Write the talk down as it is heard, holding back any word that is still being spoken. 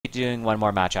doing one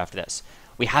more match after this.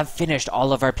 We have finished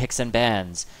all of our picks and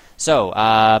bans. So,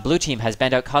 blue team has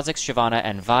banned out Kha'Zix, Shyvana,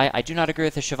 and Vi. I do not agree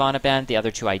with the Shyvana ban. The other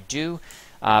two I do.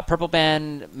 Purple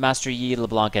ban, Master Yi,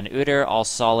 LeBlanc, and Udyr. All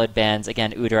solid bans.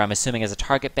 Again, Udyr I'm assuming is a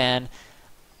target ban.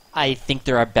 I think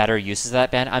there are better uses of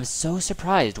that ban. I'm so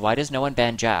surprised. Why does no one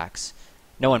ban Jax?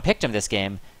 No one picked him this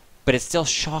game, but it's still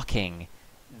shocking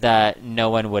that no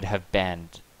one would have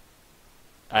banned.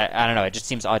 I don't know. It just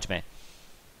seems odd to me.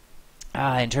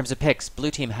 In terms of picks, blue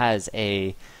team has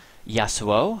a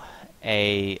Yasuo,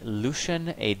 a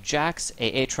Lucian, a Jax,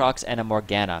 a Aatrox, and a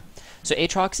Morgana. So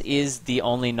Aatrox is the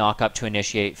only knock-up to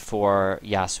initiate for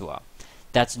Yasuo.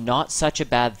 That's not such a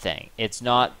bad thing. It's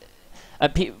not...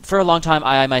 for a long time,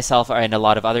 I myself and a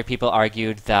lot of other people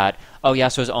argued that, oh,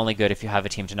 Yasuo is only good if you have a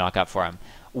team to knock up for him.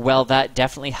 Well, that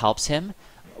definitely helps him.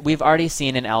 We've already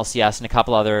seen in LCS and a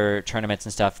couple other tournaments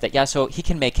and stuff that Yasuo, he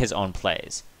can make his own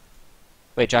plays.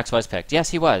 Wait, Jax was picked.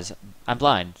 Yes, he was. I'm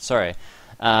blind. Sorry.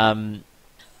 Diamond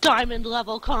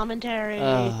level commentary.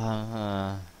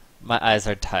 My eyes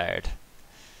are tired.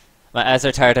 My eyes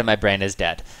are tired and my brain is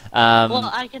dead. Well,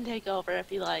 I can take over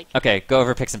if you like. Okay, go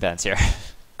over picks and bans here.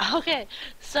 Okay,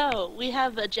 so we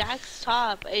have Jax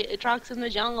top, Aatrox in the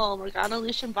jungle, Morgana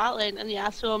Lucian bot lane, and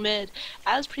Yasuo mid.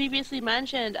 As previously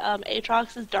mentioned,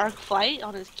 Aatrox's Dark Flight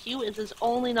on his Q is his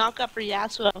only knockup for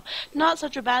Yasuo. Not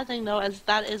such a bad thing though, as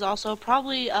that is also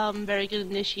probably very good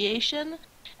initiation.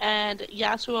 And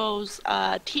Yasuo's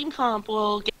team comp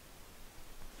will get...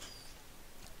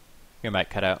 Your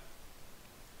mic cut out.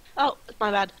 Oh,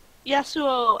 my bad.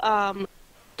 Yasuo,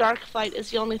 Dark Flight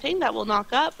is the only thing that will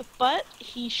knock up, but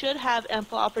he should have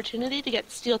ample opportunity to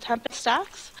get Steel Tempest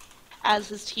stacks, as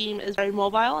his team is very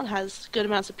mobile and has good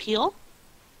amounts of peel.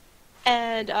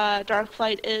 And Dark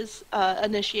Flight is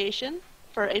initiation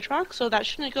for Aatrox, so that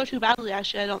shouldn't go too badly,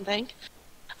 actually, I don't think.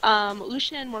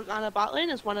 Lucian Morgana bot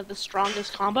lane is one of the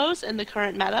strongest combos in the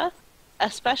current meta,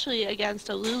 especially against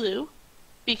a Lulu,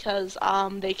 because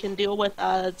they can deal with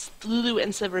Lulu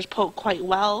and Sivir's poke quite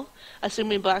well,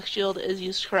 assuming Black Shield is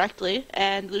used correctly,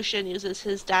 and Lucian uses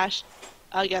his dash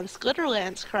against Glitter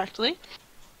Lance correctly.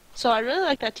 So I really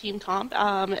like that team comp.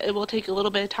 It will take a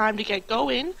little bit of time to get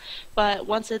going, but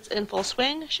once it's in full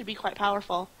swing, it should be quite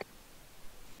powerful.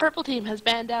 Purple team has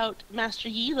banned out Master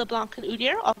Yi, LeBlanc, and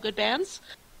Udyr, all good bans.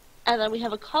 And then we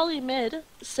have Akali mid,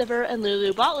 Sivir and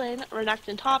Lulu bot lane,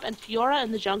 Renekton top, and Fiora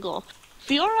in the jungle.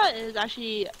 Fiora is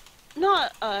actually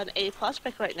not an A+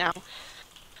 pick right now,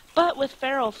 but with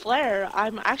Feral Flare,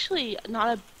 I actually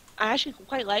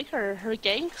quite like her. Her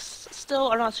ganks still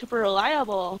are not super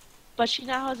reliable, but she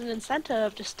now has an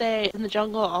incentive to stay in the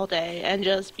jungle all day and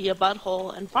just be a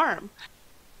butthole and farm.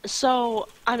 So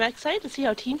I'm excited to see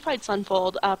how team fights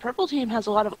unfold. Purple team has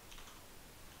a lot of...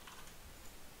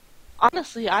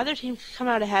 Honestly, either team can come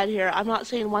out ahead here. I'm not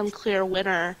saying one clear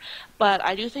winner, but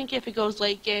I do think if it goes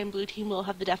late game, blue team will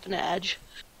have the definite edge.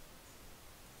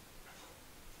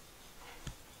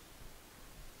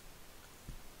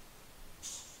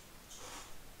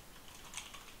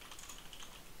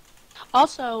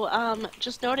 Also,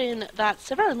 just noting that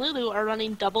Sivir and Lulu are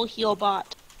running double heal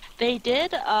bot. They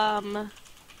did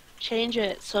change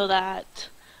it so that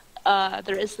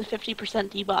there is the 50%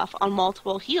 debuff on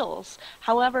multiple heals.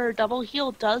 However, double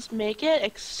heal does make it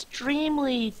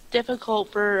extremely difficult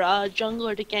for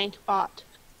jungler to gank bot.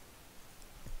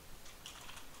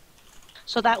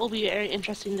 So that will be very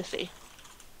interesting to see.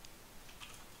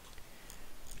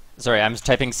 Sorry, I'm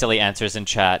typing silly answers in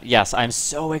chat. Yes, I'm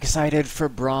so excited for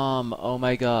Braum. Oh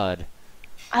my god.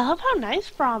 I love how nice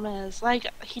Braum is. Like,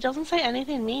 he doesn't say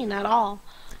anything mean at all.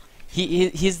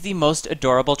 He's the most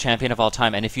adorable champion of all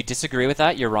time, and if you disagree with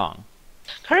that, you're wrong.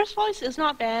 Curse Voice is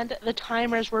not banned. The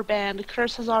timers were banned.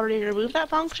 Curse has already removed that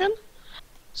function.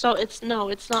 So it's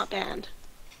not banned.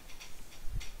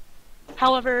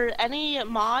 However, any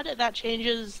mod that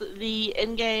changes the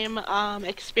in-game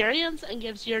experience and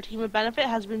gives your team a benefit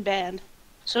has been banned.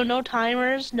 So no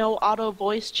timers, no auto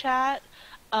voice chat,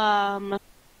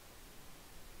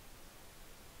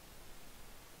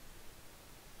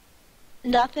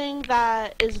 nothing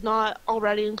that is not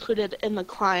already included in the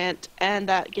client and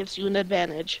that gives you an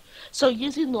advantage. So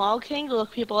using Lol King to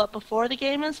look people up before the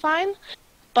game is fine,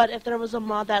 but if there was a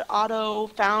mod that auto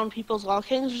found people's Lol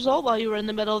King's result while you were in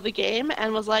the middle of the game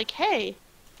and was like, hey,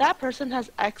 that person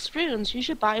has X runes, you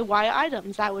should buy Y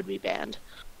items, that would be banned.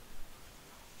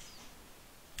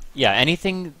 Yeah,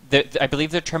 anything that I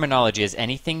believe the terminology is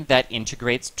anything that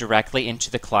integrates directly into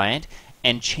the client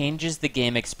and changes the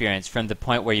game experience from the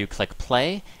point where you click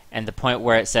play and the point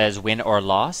where it says win or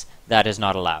loss, that is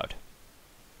not allowed.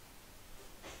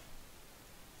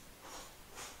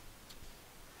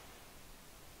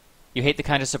 You hate the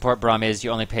kind of support Braum is.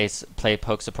 You only play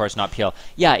poke supports, not peel.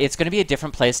 Yeah, it's going to be a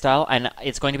different playstyle, and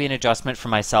it's going to be an adjustment for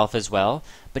myself as well.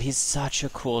 But he's such a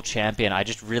cool champion. I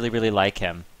just really, really like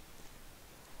him.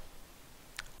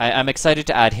 I'm excited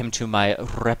to add him to my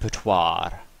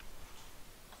repertoire.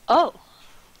 Oh,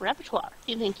 repertoire.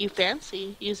 You think you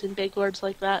fancy using big words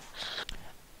like that?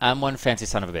 I'm one fancy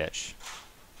son of a bitch.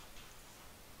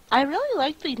 I really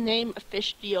like the name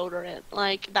fish deodorant.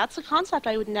 Like, that's a concept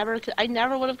I never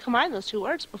would have combined those two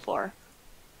words before.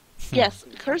 Yes,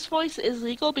 curse voice is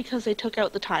legal because they took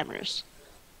out the timers.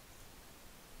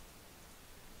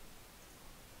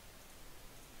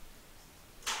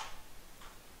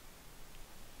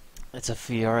 It's a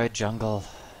Fiora jungle.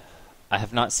 I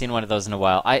have not seen one of those in a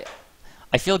while. I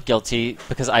feel guilty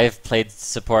because I have played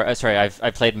support.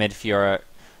 I played mid Fiora.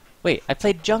 Wait, I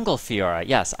played Jungle Fiora.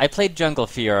 Yes, I played Jungle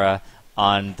Fiora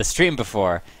on the stream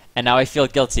before, and now I feel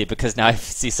guilty because now I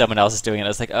see someone else doing it. I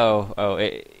was like,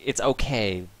 it's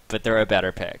okay, but there are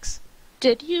better picks.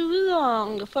 Did you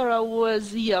long for a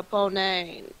worthy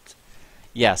opponent?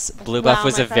 Yes, Blue Buff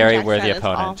was a very worthy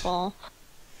opponent. Awful.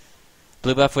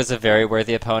 Blue Buff was a very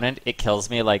worthy opponent. It kills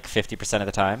me like 50% of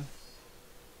the time.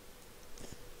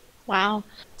 Wow.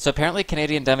 So apparently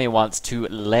Canadian Dummy wants to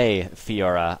lay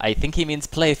Fiora. I think he means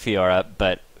play Fiora,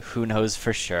 but who knows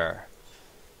for sure.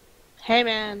 Hey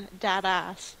man, dad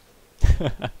ass.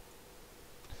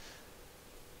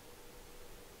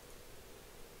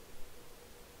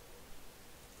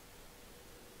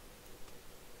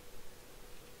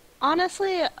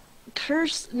 Honestly,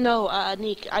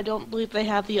 Neek, I don't believe they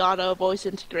have the auto voice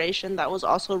integration that was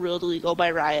also ruled illegal by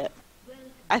Riot.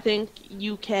 I think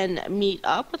you can meet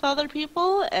up with other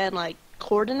people and like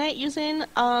coordinate using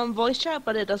voice chat,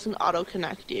 but it doesn't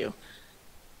auto-connect you.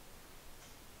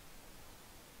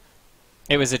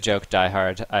 It was a joke, Die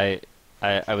Hard. I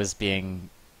was being,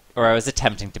 or I was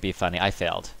attempting to be funny. I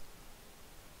failed.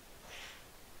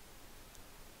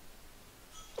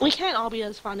 We can't all be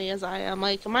as funny as I am.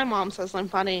 Like, my mom says I'm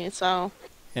funny, so...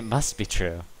 It must be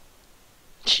true.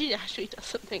 She actually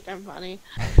doesn't think I'm funny.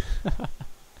 30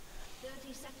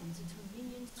 seconds until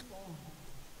minions spawn.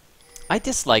 I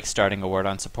dislike starting a ward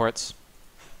on supports.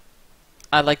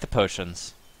 I like the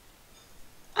potions.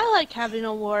 I like having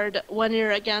a ward when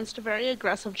you're against a very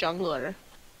aggressive jungler.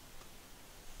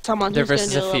 Someone They're who's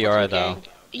versus gonna a do a Fiora, level 2 though.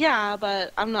 gank. Yeah,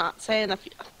 but I'm not saying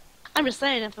I'm just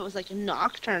saying if it was like a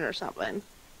Nocturne or something.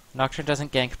 Nocturne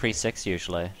doesn't gank pre-6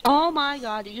 usually. Oh my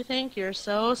god, you think you're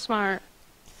so smart.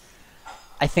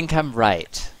 I think I'm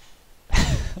right.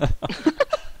 Minions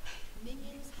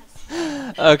have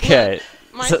spawned. Okay.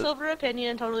 My so- silver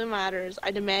opinion totally matters.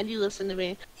 I demand you listen to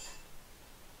me.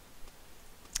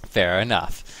 Fair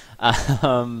enough.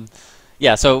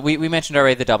 Yeah, so we mentioned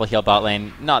already the double heal bot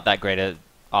lane. Not that great an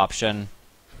option.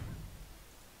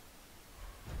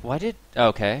 Why did...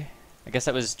 Okay. I guess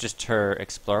that was just her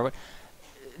Explorer.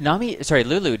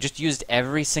 Lulu just used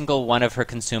every single one of her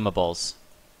consumables.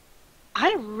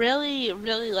 I really,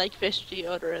 really like fish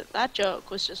deodorant. That joke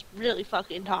was just really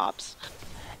fucking tops.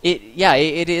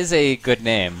 It is a good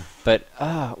name, but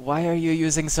why are you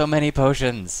using so many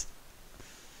potions?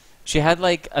 She had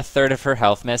like a third of her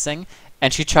health missing,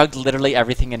 and she chugged literally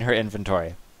everything in her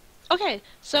inventory. Okay,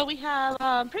 so we have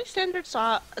pretty standard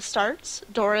starts.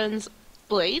 Doran's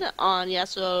Blade on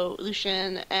Yasuo,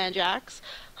 Lucian, and Jax.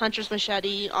 Hunter's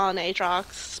Machete on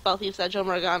Aatrox. Spell Thief's Edge on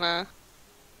Morgana.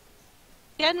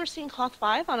 Again, we're seeing Cloth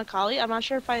 5 on Akali. I'm not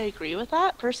sure if I agree with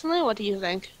that. Personally, what do you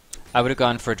think? I would have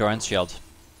gone for Doran's Shield.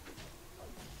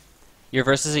 You're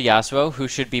versus a Yasuo who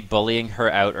should be bullying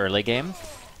her out early game,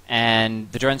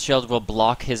 and the Doran's Shield will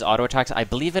block his auto attacks. I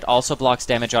believe it also blocks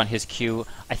damage on his Q.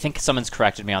 I think someone's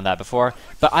corrected me on that before.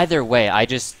 But either way,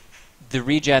 the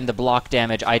regen, the block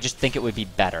damage, I just think it would be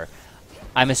better.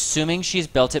 I'm assuming she's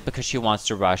built it because she wants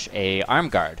to rush a arm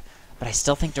guard, but I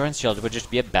still think Doran's Shield would just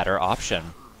be a better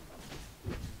option.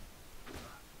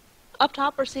 Up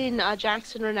top, we're seeing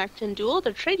Jax and Renekton duel.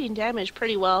 They're trading damage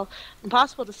pretty well.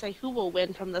 Impossible to say who will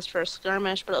win from this first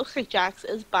skirmish, but it looks like Jax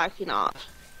is backing off.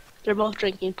 They're both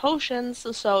drinking potions,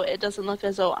 so it doesn't look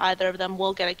as though either of them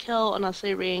will get a kill unless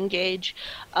they re-engage.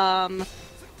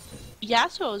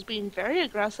 Yasuo is being very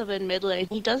aggressive in mid lane.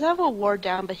 He does have a ward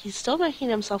down, but he's still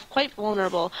making himself quite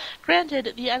vulnerable.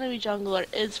 Granted, the enemy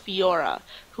jungler is Fiora,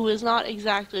 who is not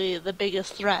exactly the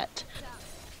biggest threat.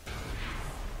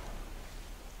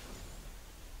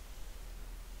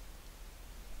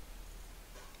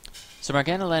 So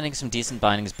Morgana landing some decent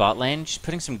bindings bot lane. She's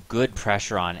putting some good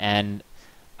pressure on, and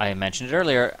I mentioned it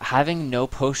earlier, having no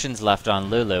potions left on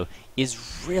Lulu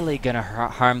is really going to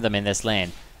harm them in this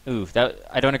lane. Ooh,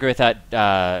 I don't agree with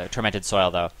that Tormented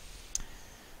Soil, though.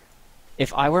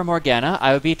 If I were Morgana,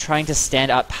 I would be trying to stand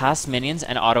up past minions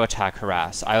and auto-attack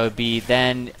harass. I would be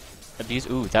then abuse.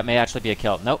 Ooh, that may actually be a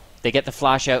kill. Nope. They get the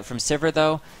flash out from Sivir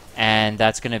though, and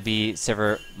that's going to be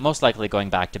Sivir most likely going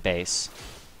back to base.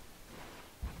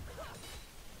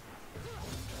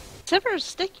 Sivir's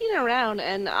sticking around,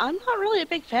 and I'm not really a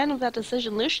big fan of that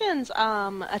decision. Lucian's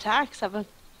attacks have a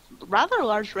rather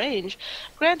large range.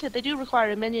 Granted, they do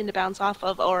require a minion to bounce off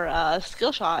of or a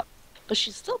skill shot, but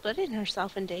she's still putting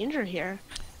herself in danger here.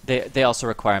 They also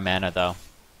require mana though.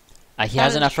 He That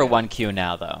has is enough true. for 1 Q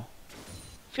now though.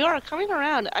 Fiora coming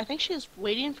around. I think she's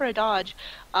waiting for a dodge.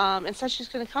 Instead, she's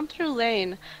going to come through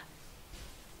lane.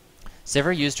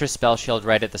 Sivir used her Spell Shield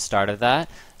right at the start of that,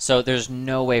 so there's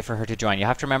no way for her to join. You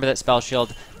have to remember that Spell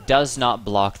Shield does not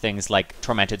block things like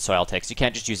Tormented Soil Ticks. You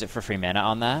can't just use it for free mana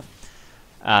on that.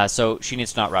 So she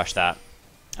needs to not rush that.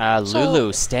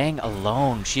 Lulu staying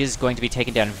alone. She is going to be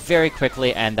taken down very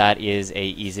quickly, and that is a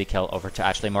easy kill over to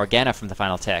actually Morgana from the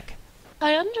final tick.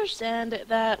 I understand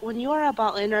that when you are a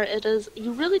bot laner,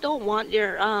 you really don't want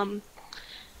your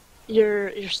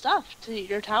stuff to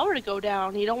your tower to go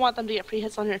down. You don't want them to get free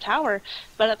hits on your tower,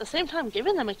 but at the same time,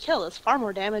 giving them a kill is far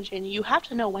more damaging. You have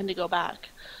to know when to go back.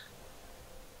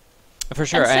 For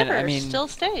sure, and and I Sivir's mean, still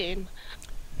staying.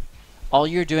 all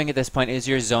you're doing at this point is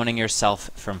you're zoning yourself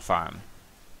from farm.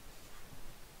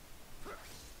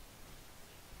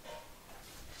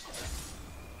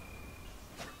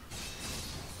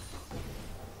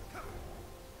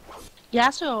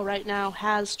 Yasuo right now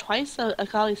has twice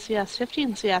Akali CS,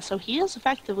 15 CS, so he is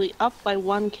effectively up by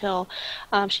 1 kill.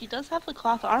 She does have the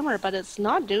cloth armor, but it's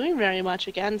not doing very much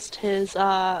against his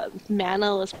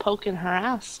manaless poke in her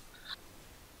ass.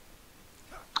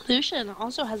 Lucian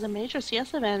also has a major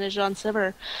CS advantage on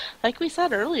Sivir. Like we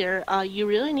said earlier, you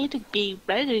really need to be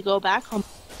ready to go back on.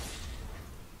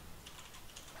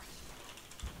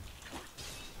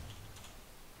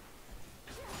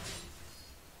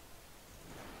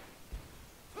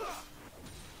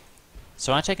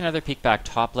 So I want to take another peek back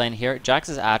top lane here. Jax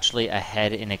is actually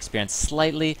ahead in experience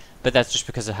slightly, but that's just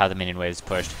because of how the minion wave is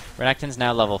pushed. Renekton's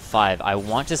now level 5. I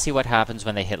want to see what happens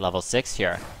when they hit level 6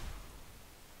 here.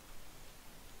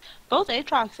 Both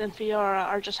Aatrox and Fiora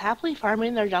are just happily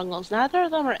farming their jungles. Neither of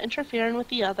them are interfering with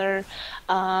the other.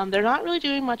 They're not really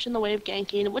doing much in the way of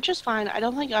ganking, which is fine. I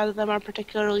don't think either of them are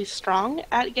particularly strong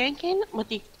at ganking. With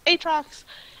the Aatrox,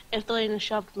 if the lane is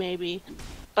shoved, maybe.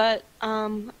 But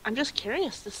I'm just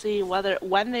curious to see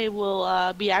when they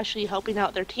will be actually helping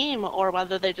out their team, or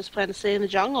whether they just plan to stay in the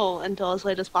jungle until as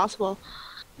late as possible.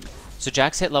 So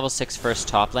Jax hit level 6 first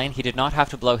top lane. He did not have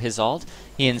to blow his ult.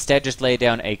 He instead just laid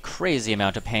down a crazy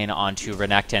amount of pain onto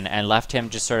Renekton and left him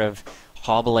just sort of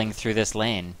hobbling through this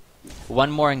lane.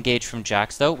 One more engage from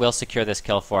Jax, though, will secure this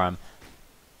kill for him.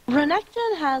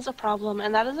 Renekton has a problem,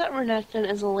 and that is that Renekton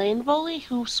is a lane bully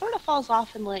who sort of falls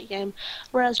off in late game,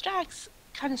 whereas Jax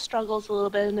kind of struggles a little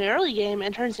bit in the early game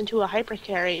and turns into a hyper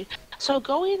carry. So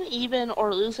going even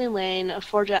or losing lane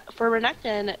for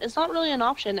Renekton is not really an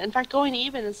option. In fact, going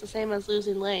even is the same as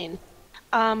losing lane.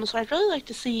 So I'd really like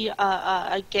to see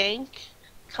a gank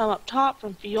come up top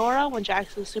from Fiora when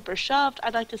Jax is super shoved.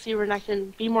 I'd like to see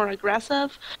Renekton be more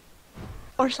aggressive,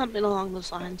 or something along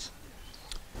those lines.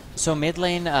 So mid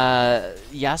lane,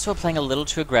 Yasuo playing a little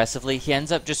too aggressively. He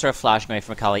ends up just sort of flashing away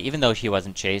from Akali, even though he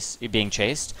wasn't being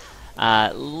chased.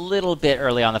 Little bit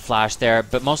early on the flash there,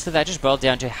 but most of that just boiled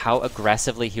down to how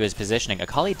aggressively he was positioning.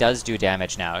 Akali does do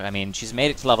damage now. I mean, she's made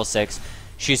it to level 6.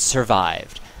 She's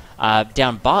survived.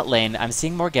 Down bot lane, I'm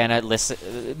seeing Morgana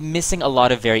missing a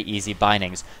lot of very easy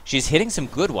bindings. She's hitting some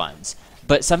good ones,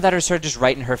 but some that are sort of just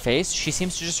right in her face, she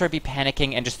seems to just sort of be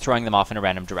panicking and just throwing them off in a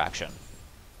random direction.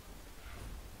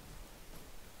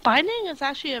 Binding is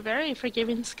actually a very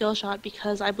forgiving skill shot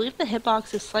because I believe the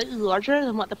hitbox is slightly larger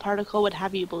than what the particle would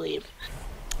have you believe.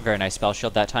 Very nice spell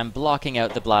shield that time, blocking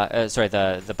out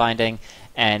the binding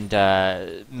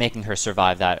and making her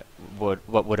survive that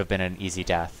what would have been an easy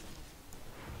death.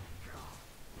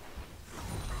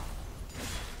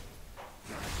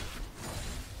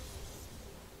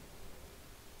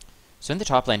 So in the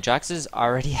top lane, Jax is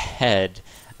already ahead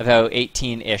about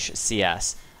 18-ish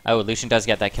CS. Oh, Lucian does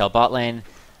get that kill bot lane.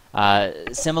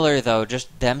 Similar though,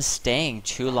 just them staying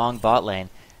too long bot lane.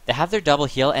 They have their double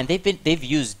heal, and they've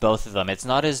used both of them. It's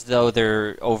not as though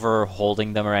they're over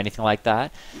holding them or anything like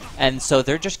that. And so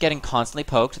they're just getting constantly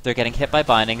poked. They're getting hit by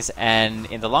bindings, and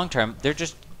in the long term, they're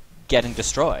just getting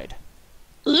destroyed.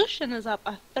 Lucian is up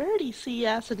a 30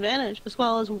 CS advantage, as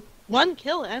well as 1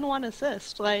 kill and 1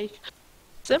 assist. Like,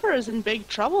 Sivir is in big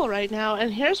trouble right now,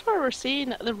 and here's where we're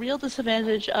seeing the real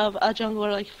disadvantage of a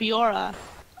jungler like Fiora,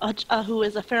 who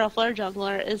is a Feral Flare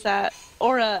jungler, is that,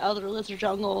 or a Elder Lizard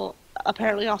jungle,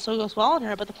 apparently also goes well on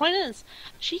her. But the point is,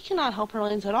 she cannot help her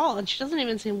lanes at all, and she doesn't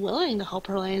even seem willing to help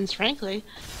her lanes, frankly.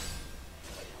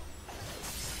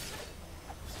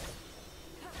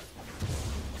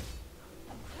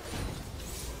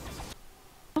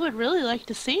 I would really like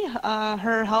to see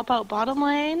her help out bottom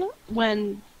lane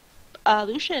when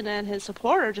Lucian and his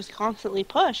support are just constantly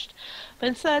pushed. But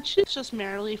instead, she's just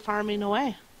merrily farming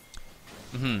away.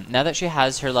 Now that she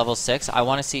has her level 6, I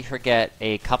want to see her get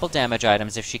a couple damage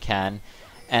items if she can,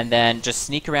 and then just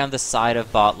sneak around the side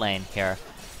of bot lane here.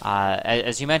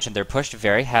 As you mentioned, they're pushed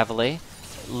very heavily.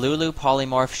 Lulu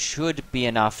Polymorph should be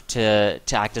enough to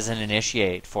act as an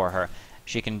initiate for her.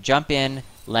 She can jump in,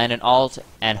 land an ult,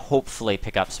 and hopefully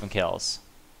pick up some kills.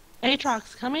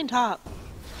 Aatrox coming top.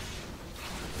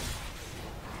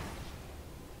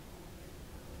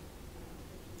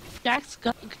 Jax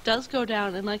does go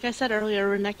down, and like I said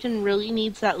earlier, Renekton really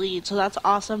needs that lead, so that's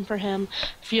awesome for him.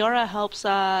 Fiora helps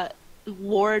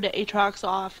ward Aatrox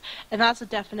off, and that's a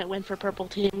definite win for Purple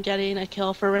Team, getting a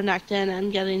kill for Renekton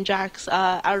and getting Jax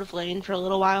out of lane for a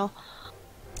little while.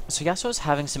 So Yasuo's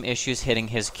having some issues hitting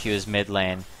his Qs mid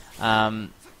lane.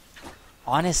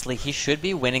 Honestly, he should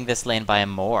be winning this lane by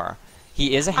more.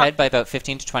 He is ahead by about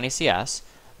 15 to 20 CS,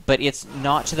 but it's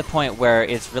not to the point where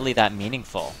it's really that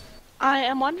meaningful. I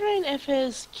am wondering if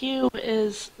his Q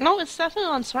is... No, it's definitely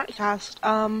on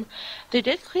shoutcast. They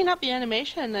did clean up the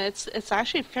animation. It's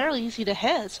actually fairly easy to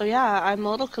hit, so yeah, I'm a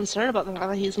little concerned about the fact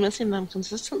that he's missing them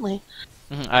consistently.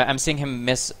 I'm seeing him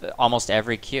miss almost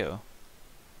every Q.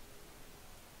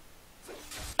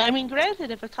 I mean,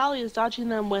 granted, if Akali is dodging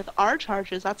them with R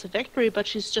charges, that's a victory, but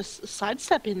she's just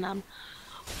sidestepping them.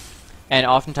 And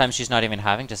oftentimes she's not even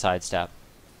having to sidestep.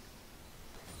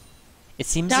 It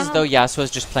seems as though Yasuo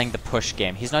is just playing the push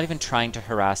game. He's not even trying to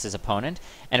harass his opponent.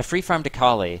 And a free farm to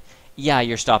Akali, yeah,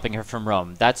 you're stopping her from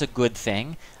roam. That's a good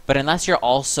thing. But unless you're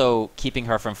also keeping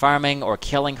her from farming or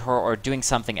killing her or doing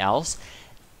something else,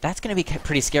 that's going to be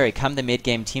pretty scary come the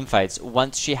mid-game teamfights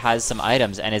once she has some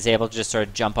items and is able to just sort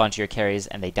of jump onto your carries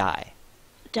and they die.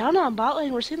 Down on bot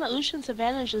lane, we're seeing that Lucian's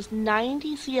advantage is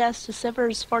 90 CS to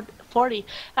Sivir's 40.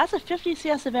 That's a 50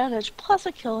 CS advantage plus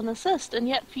a kill and assist, and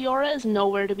yet Fiora is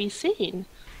nowhere to be seen.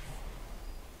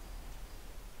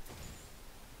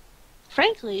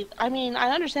 Frankly, I mean, I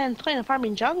understand playing a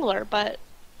farming jungler, but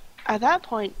at that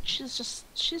point, she's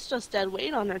just dead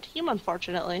weight on her team,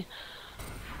 unfortunately.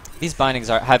 These bindings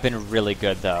have been really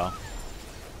good, though.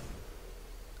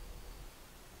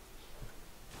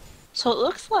 So it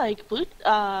looks like Blue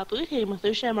Team with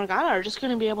Lucian and Morgana are just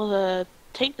going to be able to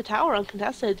take the tower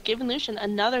uncontested, giving Lucian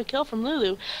another kill from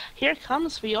Lulu. Here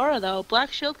comes Fiora, though.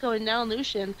 Black Shield going down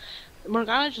Lucian.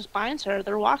 Morgana just binds her.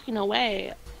 They're walking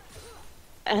away.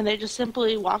 And they just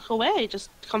simply walk away, just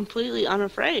completely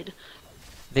unafraid.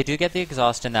 They do get the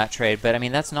exhaust in that trade, but I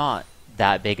mean, that's not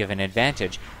that big of an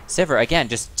advantage. Sivir, again,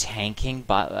 just tanking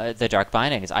the Dark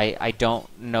Bindings. I don't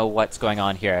know what's going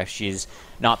on here. If she's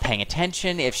not paying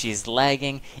attention, if she's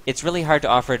lagging, it's really hard to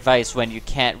offer advice when you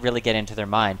can't really get into their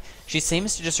mind. She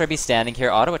seems to just sort of be standing here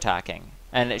auto-attacking,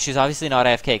 and she's obviously not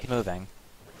AFK moving.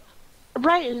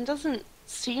 Right, and it doesn't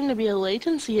seem to be a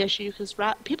latency issue, because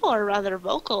people are rather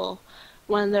vocal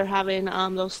when they're having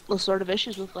those sort of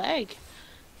issues with lag.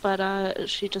 But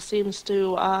she just seems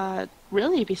to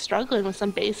really be struggling with some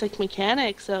basic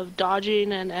mechanics of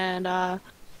dodging and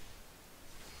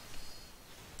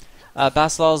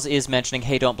Basilals is mentioning,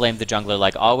 hey, don't blame the jungler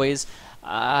like always.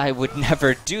 I would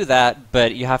never do that,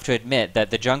 but you have to admit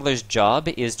that the jungler's job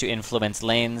is to influence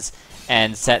lanes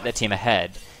and set the team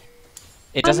ahead.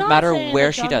 It doesn't matter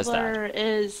where she does that. The jungler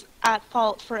is at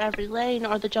fault for every lane,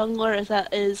 or the jungler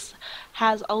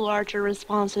has a larger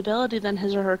responsibility than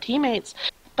his or her teammates.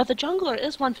 But the jungler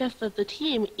is 1/5 of the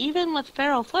team. Even with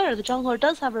Feral Flare, the jungler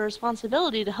does have a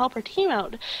responsibility to help her team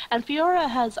out. And Fiora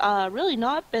has really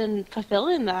not been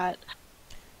fulfilling that.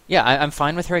 Yeah, I'm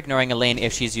fine with her ignoring a lane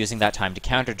if she's using that time to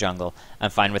counter jungle. I'm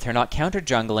fine with her not counter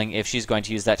jungling if she's going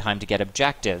to use that time to get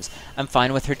objectives. I'm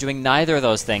fine with her doing neither of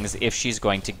those things if she's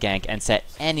going to gank and set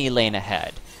any lane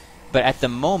ahead. But at the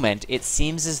moment, it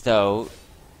seems as though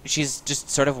she's just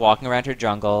sort of walking around her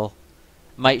jungle,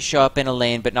 might show up in a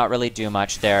lane but not really do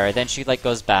much there, then she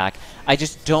goes back. I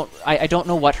don't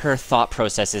know what her thought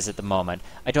process is at the moment.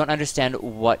 I don't understand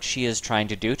what she is trying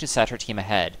to do to set her team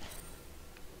ahead.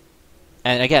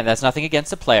 And again, that's nothing against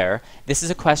the player. This is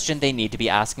a question they need to be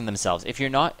asking themselves. If you're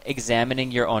not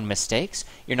examining your own mistakes,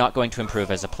 you're not going to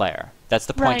improve as a player. That's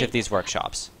the point of these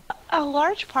workshops. A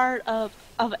large part of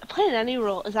playing any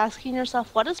role is asking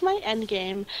yourself, what is my end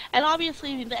game? And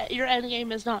obviously, your end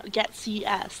game is not get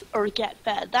CS or get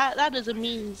fed. That is a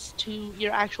means to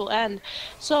your actual end.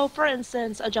 So, for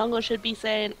instance, a jungler should be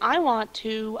saying, I want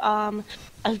to,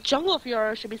 a jungle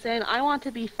Fiora should be saying, I want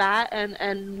to be fat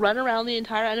and run around the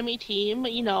entire enemy team,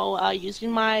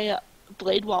 using my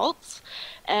Blade Waltz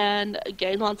and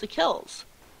gain lots of kills.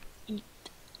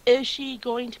 Is she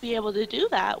going to be able to do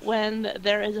that when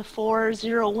there is a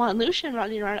 4-0-1 Lucian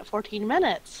running around at 14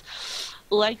 minutes?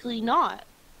 Likely not.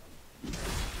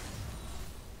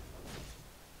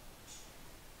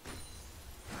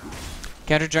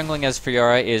 Counter jungling as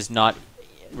Fiora is not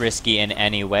risky in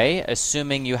any way,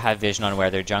 assuming you have vision on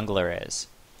where their jungler is.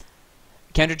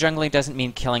 Counter jungling doesn't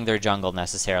mean killing their jungle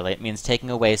necessarily, it means taking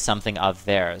away something of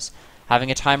theirs. Having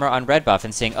a timer on red buff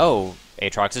and saying, oh,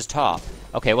 Aatrox is top.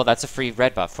 Okay, well that's a free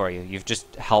red buff for you. You've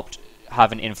just helped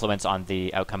have an influence on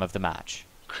the outcome of the match.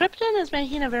 Krypton is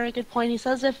making a very good point. He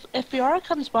says if Fiora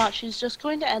comes bot, she's just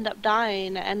going to end up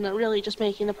dying and really just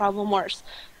making the problem worse.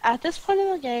 At this point in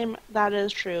the game, that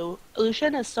is true.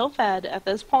 Lucian is so fed at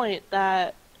this point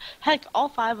that, heck, all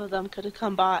 5 of them could have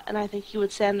come bot, and I think he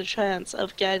would stand a chance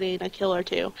of getting a kill or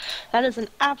 2. That is an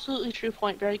absolutely true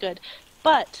point. Very good.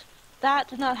 But that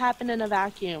did not happen in a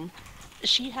vacuum.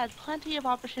 She had plenty of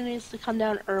opportunities to come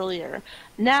down earlier.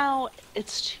 Now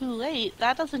it's too late.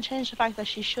 That doesn't change the fact that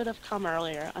she should have come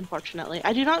earlier, unfortunately.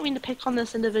 I do not mean to pick on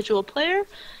this individual player,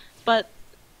 but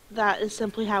that is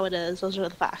simply how it is. Those are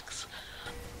the facts.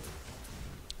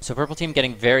 So purple team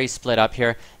getting very split up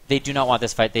here. They do not want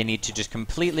this fight. They need to just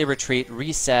completely retreat,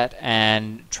 reset,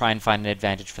 and try and find an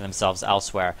advantage for themselves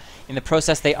elsewhere. In the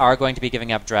process, they are going to be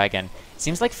giving up Dragon.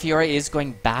 Seems like Fiora is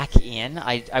going back in.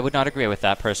 I would not agree with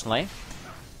that, personally.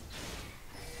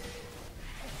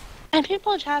 And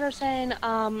people in chat are saying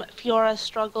Fiora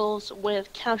struggles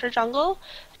with counter jungle.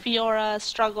 Fiora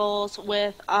struggles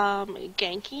with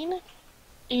ganking.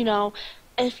 You know,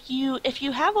 if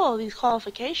you have all of these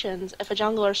qualifications, if a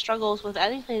jungler struggles with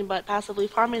anything but passively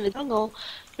farming the jungle,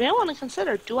 you may want to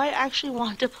consider, do I actually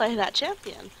want to play that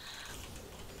champion?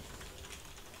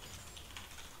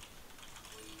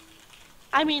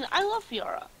 I mean, I love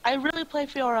Fiora. I really play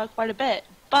Fiora quite a bit,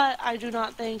 but I do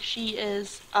not think she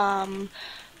is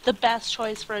the best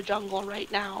choice for a jungle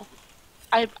right now.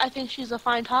 I think she's a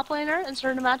fine top laner in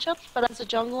certain matchups, but as a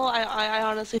jungle, I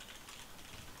honestly...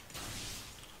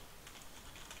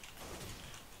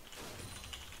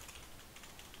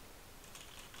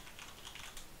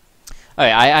 Okay,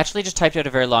 I actually just typed out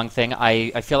a very long thing.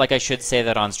 I feel like I should say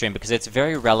that on stream because it's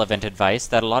very relevant advice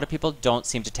that a lot of people don't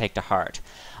seem to take to heart.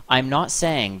 I'm not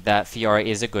saying that Fiora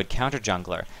is a good counter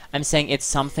jungler. I'm saying it's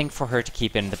something for her to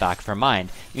keep in the back of her mind.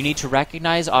 You need to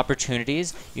recognize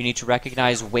opportunities. You need to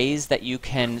recognize ways that you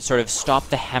can sort of stop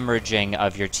the hemorrhaging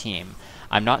of your team.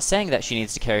 I'm not saying that she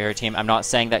needs to carry her team. I'm not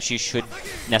saying that she should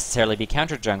necessarily be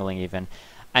counter jungling even.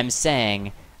 I'm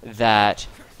saying that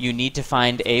you need to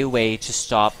find a way to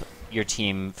stop your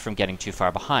team from getting too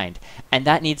far behind. And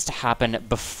that needs to happen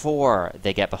before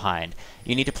they get behind.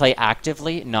 You need to play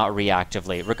actively, not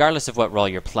reactively, regardless of what role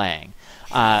you're playing.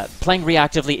 Playing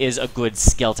reactively is a good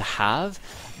skill to have,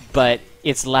 but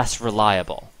it's less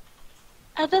reliable.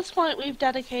 At this point, we've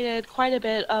dedicated quite a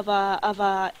bit of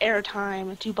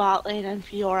airtime to bot lane and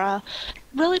Fiora.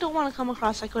 Really don't want to come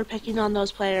across like we're picking on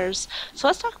those players. So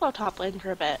let's talk about top lane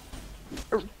for a bit.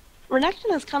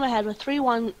 Renekton has come ahead with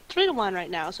 3-1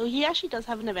 right now, so he actually does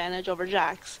have an advantage over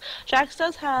Jax. Jax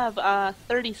does have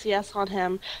 30 CS on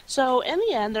him, so in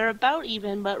the end they're about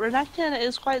even, but Renekton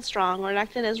is quite strong.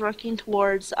 Renekton is working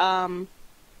towards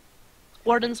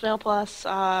Warden's Mail plus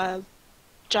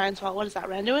Giant's Vault. What is that,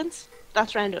 Randuin's?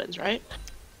 That's Randuin's, right?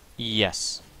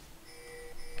 Yes.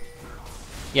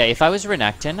 Yeah, if I was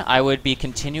Renekton, I would be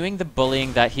continuing the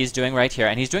bullying that he's doing right here,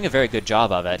 and he's doing a very good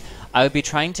job of it. I would be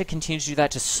trying to continue to do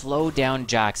that to slow down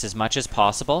Jax as much as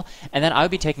possible, and then I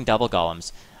would be taking double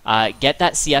golems. Get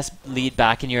that CS lead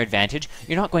back in your advantage.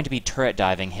 You're not going to be turret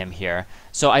diving him here,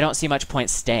 so I don't see much point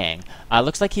staying.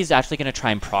 Looks like he's actually going to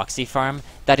try and proxy farm.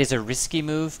 That is a risky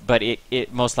move, but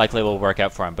it most likely will work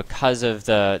out for him. Because of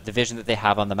the vision that they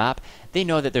have on the map, they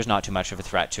know that there's not too much of a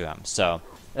threat to him, so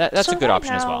that's a good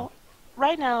option as well.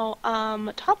 Right now,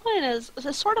 top lane is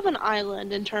sort of an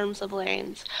island in terms of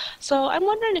lanes. So I'm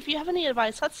wondering if you have any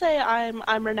advice. Let's say I'm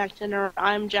Renekton or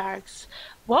I'm Jax.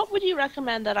 What would you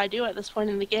recommend that I do at this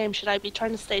point in the game? Should I be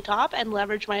trying to stay top and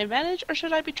leverage my advantage, or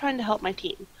should I be trying to help my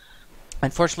team?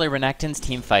 Unfortunately, Renekton's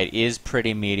teamfight is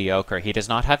pretty mediocre. He does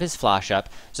not have his flash up,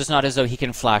 so it's not as though he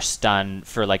can flash stun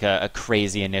for like a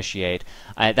crazy initiate.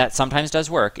 That sometimes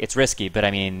does work. It's risky, but I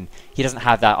mean, he doesn't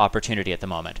have that opportunity at the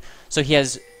moment. So he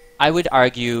has I would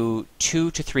argue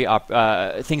 2 to 3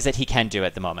 things that he can do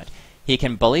at the moment. He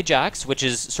can bully Jax, which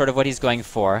is sort of what he's going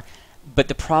for, but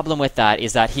the problem with that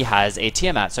is that he has a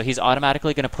Tiamat, so he's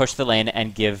automatically going to push the lane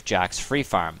and give Jax free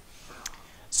farm.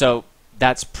 So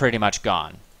that's pretty much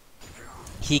gone.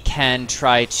 He can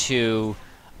try to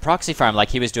proxy farm like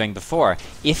he was doing before.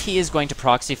 If he is going to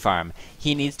proxy farm,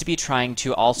 he needs to be trying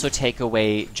to also take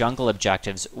away jungle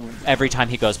objectives every time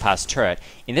he goes past turret.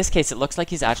 In this case, it looks like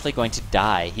he's actually going to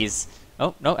die. He's...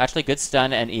 Oh, no, actually good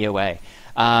stun and E away.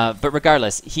 But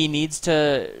regardless, he needs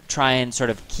to try and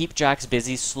sort of keep Jax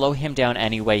busy, slow him down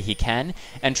any way he can,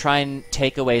 and try and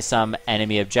take away some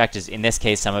enemy objectives, in this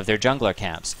case, some of their jungler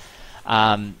camps.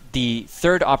 The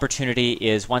third opportunity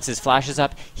is once his flash is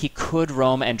up, he could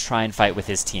roam and try and fight with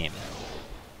his team.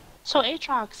 So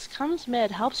Aatrox comes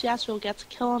mid, helps Yasuo get a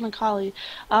kill on Akali.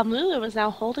 Lulu is now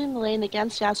holding the lane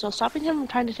against Yasuo, stopping him from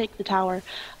trying to take the tower.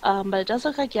 But it does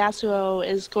look like Yasuo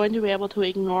is going to be able to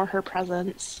ignore her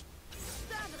presence.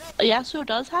 Yasuo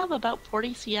does have about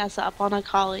 40 CS up on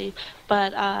Akali,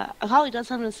 but Akali does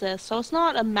have an assist, so it's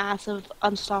not a massive,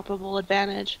 unstoppable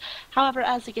advantage. However,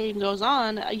 as the game goes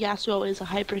on, Yasuo is a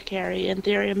hyper carry, in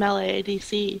theory a melee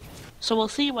ADC. So we'll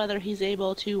see whether he's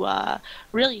able to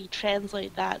really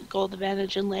translate that gold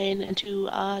advantage in lane into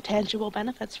tangible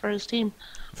benefits for his team.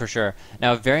 For sure.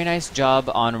 Now, very nice job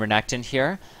on Renekton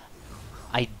here.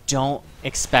 I don't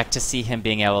expect to see him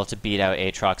being able to beat out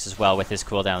Aatrox as well with his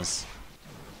cooldowns.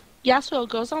 Yasuo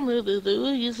goes on Lulu.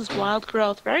 Lulu uses Wild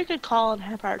Growth. Very good call on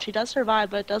her part. She does survive,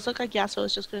 but it does look like Yasuo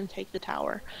is just going to take the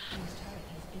tower.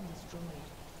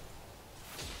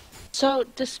 So,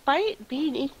 despite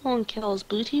being equal in kills,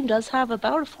 blue team does have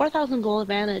about a 4,000 gold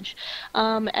advantage.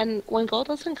 And when gold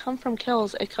doesn't come from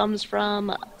kills, it comes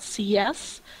from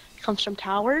CS, it comes from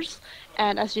towers.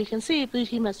 And as you can see, blue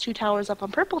team has 2 towers up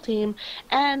on purple team,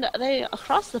 and they,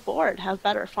 across the board, have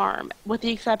better farm, with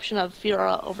the exception of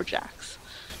Fiora over Jax.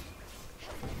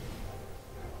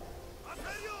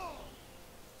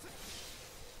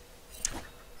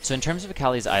 So in terms of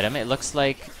Akali's item, it looks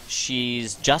like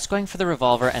she's just going for the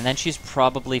revolver, and then she's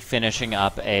probably finishing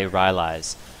up a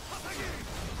Rylai's.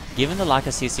 Given the lack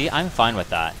of CC, I'm fine with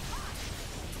that.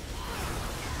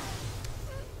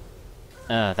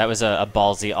 That was a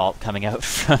ballsy ult coming out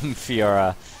from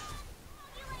Fiora.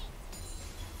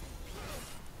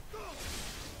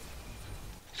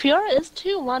 Fiora is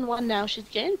 2-1-1 now. She's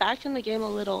getting back in the game a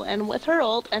little, and with her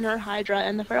ult and her Hydra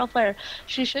and the Feral Flare,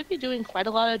 she should be doing quite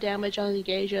a lot of damage on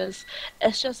engages.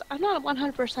 It's just, I'm not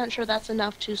 100% sure that's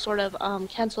enough to sort of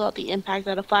cancel out the impact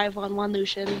that a 5-on-1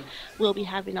 Lucian will be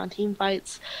having on team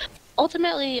fights.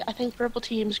 Ultimately, I think Purple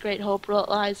Team's great hope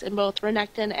lies in both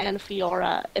Renekton and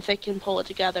Fiora, if they can pull it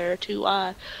together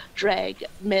to drag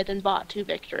mid and bot to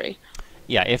victory.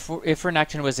 Yeah, if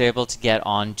Renekton was able to get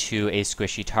onto a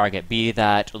squishy target, be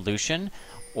that Lucian,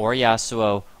 or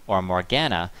Yasuo, or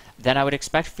Morgana, then I would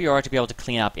expect Fiora to be able to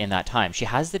clean up in that time. She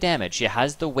has the damage, she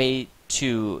has the way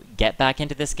to get back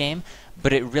into this game,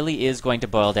 but it really is going to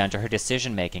boil down to her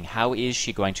decision making. How is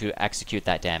she going to execute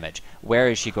that damage? Where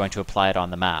is she going to apply it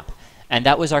on the map? And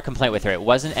that was our complaint with her. It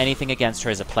wasn't anything against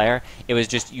her as a player, it was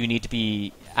just you need to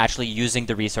be actually using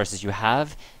the resources you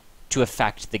have to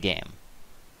affect the game.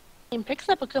 Team picks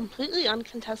up a completely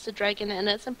uncontested dragon, and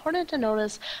it's important to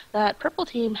notice that Purple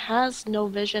Team has no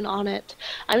vision on it.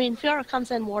 I mean, Fiora comes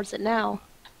in wards it now,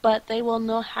 but they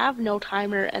will have no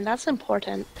timer, and that's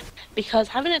important, because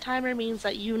having a timer means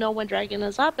that you know when dragon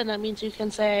is up, and that means you can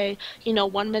say,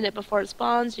 1 minute before it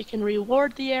spawns, you can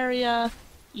reward the area,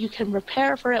 you can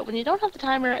prepare for it. When you don't have the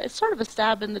timer, it's sort of a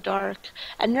stab in the dark,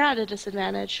 and you're at a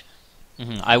disadvantage.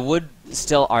 I would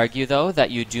still argue, though, that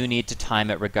you do need to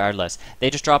time it regardless. They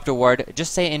just dropped a ward.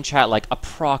 Just say in chat, like,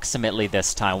 approximately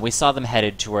this time. We saw them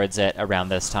headed towards it around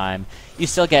this time. You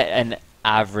still get an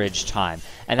average time.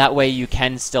 And that way you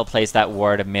can still place that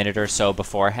ward a minute or so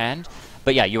beforehand.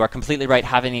 But yeah, you are completely right.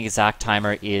 Having an exact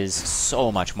timer is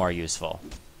so much more useful.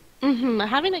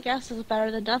 Having a guess is better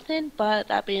than nothing, but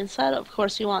that being said, of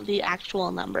course you want the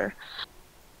actual number.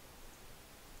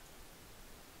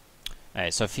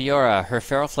 Alright, so Fiora, her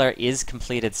Feral Flare is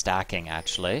completed stacking,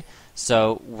 actually.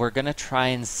 So we're going to try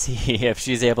and see if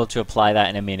she's able to apply that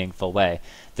in a meaningful way.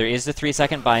 There is the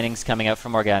 3-second bindings coming out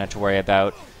from Morgana to worry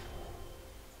about.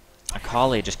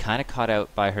 Akali just kind of caught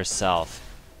out by herself.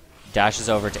 Dashes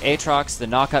over to Aatrox, the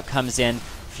knockup comes in.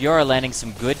 Fiora landing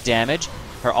some good damage.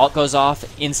 Her ult goes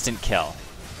off, instant kill.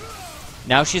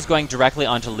 Now she's going directly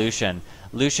onto Lucian.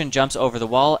 Lucian jumps over the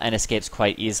wall and escapes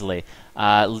quite easily.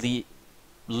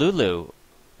 Lulu,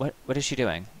 what is she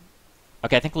doing?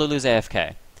 Okay, I think Lulu's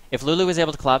AFK. If Lulu was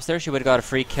able to collapse there, she would have got a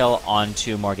free kill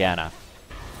onto Morgana.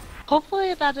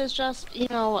 Hopefully that is just,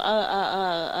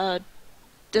 a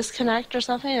disconnect or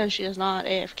something and she is not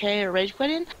AFK or rage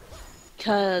quitting.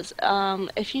 Because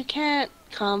if you can't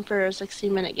come for a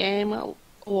 60-minute game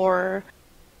or,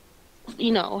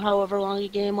 however long a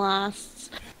game lasts,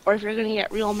 or if you're going to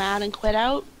get real mad and quit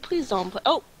out, please don't play.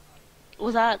 Oh,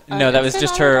 was that No, that was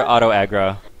just her auto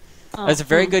aggro. Oh, That was a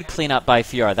very good cleanup by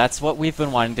Fiora. That's what we've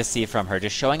been wanting to see from her.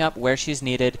 Just showing up where she's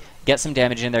needed, get some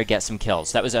damage in there, get some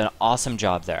kills. That was an awesome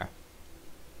job there.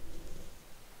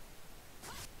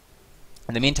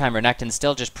 In the meantime, Renekton's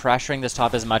still just pressuring this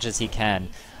top as much as he can.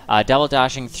 Double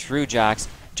dashing through Jax.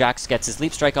 Jax gets his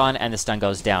leap strike on, and the stun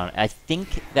goes down. I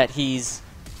think that he's...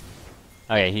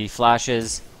 Okay, he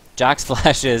flashes. Jax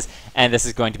flashes, and this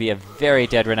is going to be a very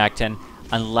dead Renekton,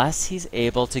 unless he's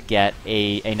able to get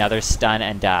another stun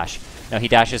and dash. No, he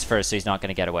dashes first, so he's not going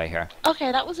to get away here.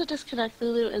 Okay, that was a disconnect.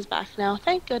 Lulu is back now.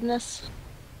 Thank goodness.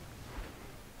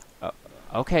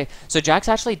 Okay, so Jax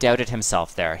actually doubted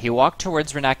himself there. He walked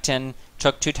towards Renekton,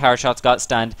 took 2 tower shots, got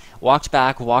stunned, walked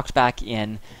back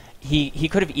in. He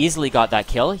could have easily got that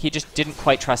kill. He just didn't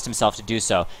quite trust himself to do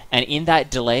so. And in that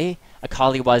delay,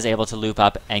 Akali was able to loop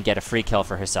up and get a free kill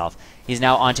for herself. He's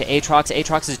now on to Aatrox.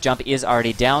 Aatrox's jump is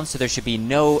already down, so there should be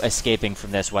no escaping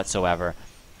from this whatsoever.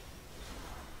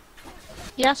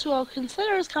 Yasuo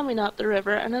considers coming up the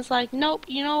river and is like, nope,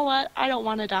 you know what? I don't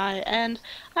want to die. And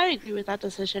I agree with that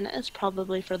decision. It's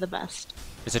probably for the best.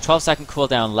 There's a 12-second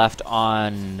cooldown left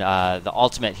on the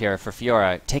ultimate here for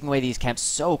Fiora, taking away these camps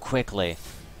so quickly.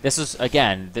 This is,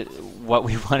 again, what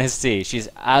we want to see. She's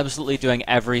absolutely doing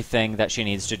everything that she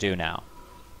needs to do now.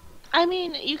 I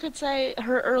mean, you could say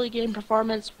her early game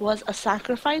performance was a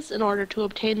sacrifice in order to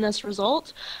obtain this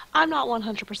result. I'm not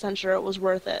 100% sure it was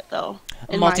worth it, though.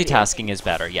 Multitasking is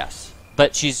better, yes.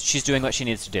 But she's doing what she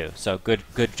needs to do, so good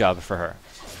job for her.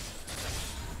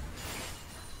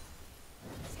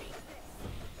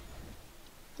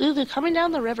 Lulu coming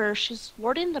down the river, she's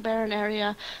warding the Baron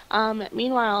area.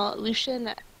 Meanwhile,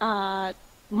 Lucian, Morgana,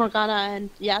 and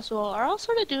Yasuo are all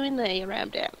sort of doing the ARAM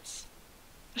dance.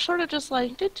 They're sort of just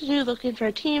like, looking for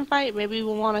a team fight, maybe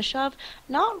we'll want to shove.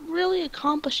 Not really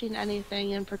accomplishing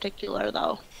anything in particular,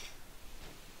 though.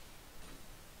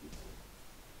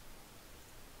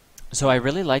 So I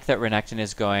really like that Renekton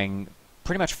is going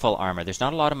pretty much full armor. There's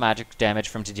not a lot of magic damage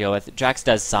for him to deal with. Jax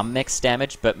does some mixed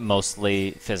damage, but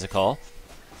mostly physical.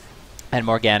 And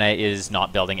Morgana is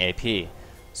not building AP.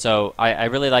 So I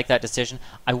really like that decision.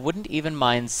 I wouldn't even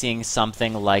mind seeing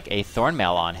something like a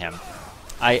Thornmail on him.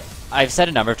 I've said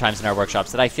a number of times in our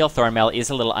workshops that I feel Thornmail is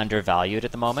a little undervalued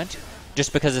at the moment,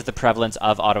 just because of the prevalence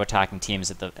of auto-attacking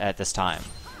teams at this time.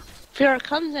 Fiora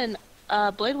comes in,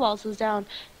 Blade Walls is down.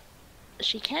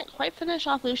 She can't quite finish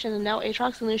off Lucian, and now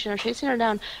Aatrox and Lucian are chasing her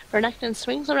down. Renekton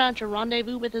swings around to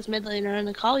rendezvous with his mid laner, and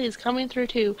Akali is coming through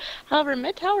too. However,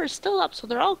 mid tower is still up, so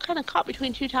they're all kind of caught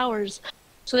between 2 towers.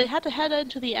 So they had to head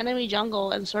into the enemy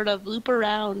jungle and sort of loop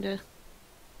around.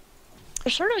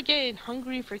 They're sort of getting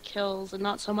hungry for kills and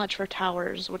not so much for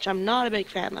towers, which I'm not a big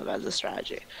fan of as a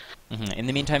strategy. In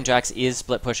the meantime, Jax is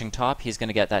split pushing top. He's going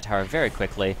to get that tower very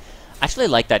quickly. I actually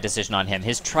like that decision on him.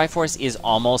 His Triforce is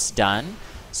almost done.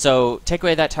 So take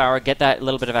away that tower, get that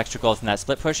little bit of extra gold from that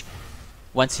split push.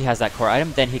 Once he has that core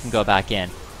item, then he can go back in.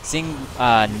 Seeing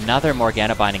another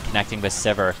Morgana binding connecting with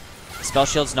Sivir. Spell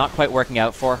Shield's not quite working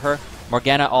out for her.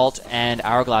 Morgana ult and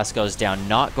Hourglass goes down.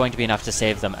 Not going to be enough to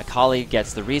save them. Akali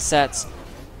gets the resets,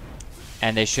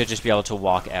 and they should just be able to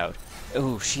walk out.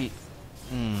 Ooh, she...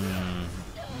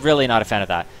 really not a fan of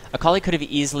that. Akali could have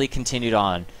easily continued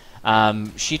on.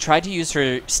 She tried to use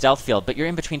her stealth field, but you're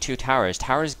in between 2 towers.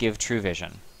 Towers give true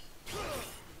vision.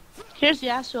 Here's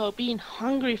Yasuo being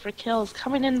hungry for kills,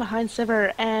 coming in behind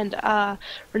Sivir and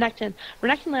Renekton.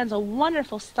 Renekton lands a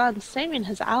wonderful stun, saving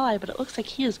his ally, but it looks like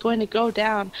he is going to go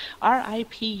down.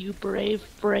 R.I.P. you brave,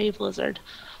 brave lizard.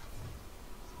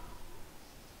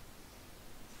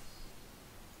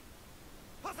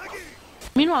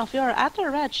 Meanwhile, Fiora at the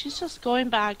red, she's just going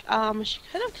back. She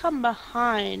could have come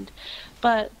behind,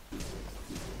 but...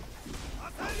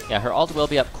 Yeah, her ult will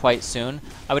be up quite soon.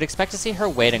 I would expect to see her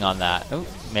waiting on that. Oh,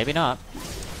 maybe not.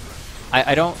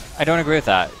 I don't agree with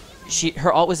that.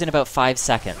 Her ult was in about 5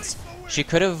 seconds. She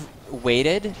could have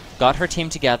waited, got her team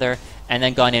together, and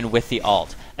then gone in with the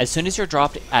ult. As soon as you're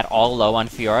dropped at all low on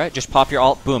Fiora, just pop your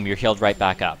ult, boom, you're healed right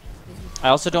back up. I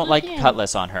also don't like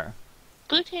Cutlass on her.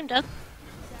 Blue team does.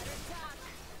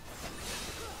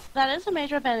 That is a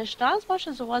major advantage, not as much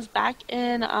as it was back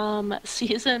in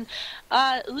season.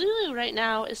 Lulu right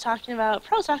now is talking about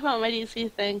my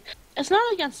DC thing. It's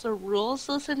not against the rules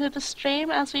to listen to the stream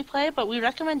as we play, but we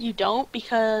recommend you don't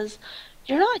because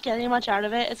you're not getting much out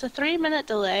of it. It's a 3-minute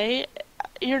delay.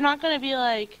 you're not going to be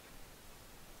like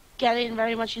getting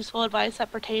very much useful advice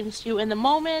that pertains to you in the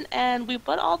moment, and we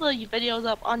put all the videos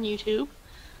up on YouTube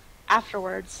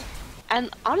afterwards. And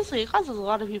honestly, it causes a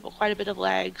lot of people quite a bit of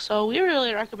lag, so we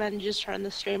really recommend you just turn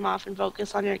the stream off and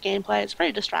focus on your gameplay. It's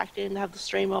pretty distracting to have the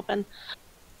stream open.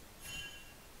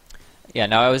 Yeah,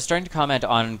 now I was starting to comment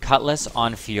on Cutlass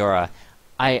on Fiora.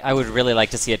 I would really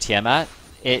like to see a Tiamat.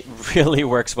 It really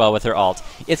works well with her ult.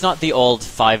 It's not the old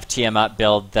 5 Tiamat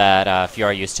build that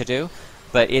Fiora used to do,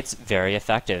 but it's very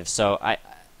effective. So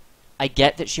I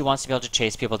get that she wants to be able to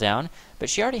chase people down, but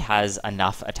she already has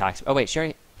enough attacks. Oh wait,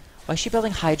 why is she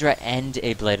building Hydra and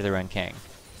a Blade of the Ruined King?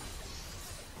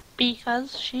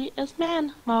 Because she is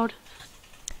man mode.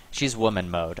 She's woman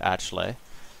mode, actually.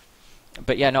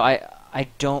 But yeah, no, I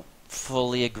don't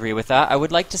fully agree with that. I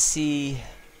would like to see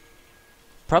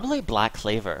probably Black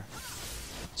Cleaver.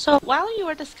 So while you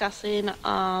were discussing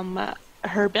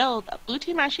her build, Blue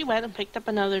Team actually went and picked up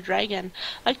another dragon.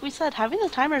 Like we said, having the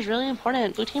timer is really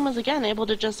important. Blue Team was again able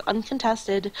to just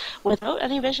uncontested, without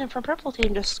any vision from Purple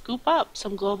Team, just scoop up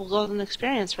some global golden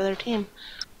experience for their team.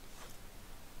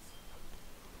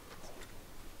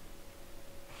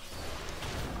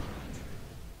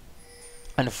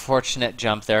 Unfortunate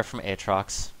jump there from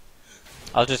Aatrox.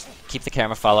 I'll just keep the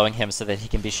camera following him so that he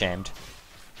can be shamed.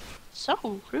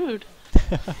 So rude.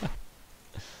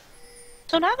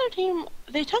 So now their team,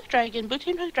 they took Dragon, Blue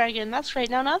Team took Dragon, that's great.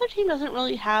 Now another team doesn't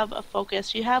really have a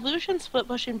focus. You have Lucian split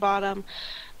pushing bottom,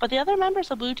 but the other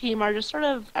members of Blue Team are just sort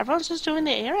of, everyone's just doing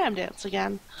the ARAM dance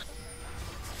again.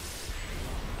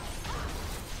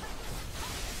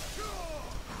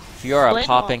 Fiora Blade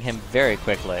popping walls. him very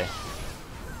quickly.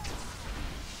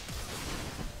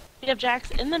 You have Jax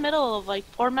in the middle of like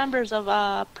 4 members of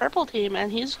Purple Team,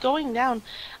 and he's going down.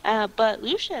 But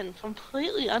Lucian,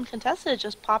 completely uncontested,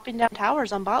 just popping down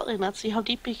towers on bot lane. Let's see how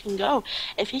deep he can go.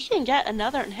 If he can get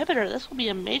another inhibitor, this will be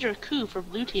a major coup for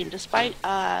Blue Team, despite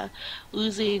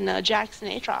losing Jax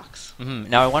and Aatrox.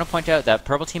 Now I want to point out that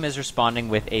Purple Team is responding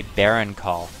with a Baron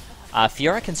call.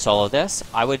 Fiora can solo this.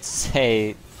 I would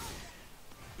say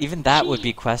even that would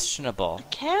be questionable.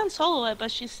 Can solo it,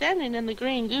 but she's standing in the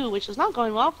green goo, which is not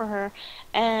going well for her.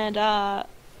 And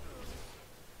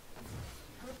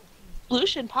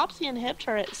Lucian pops the inhib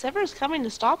turret. Sivir's coming to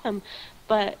stop him,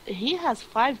 but he has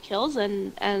 5 kills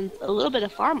and a little bit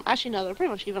of farm. Actually, no, they're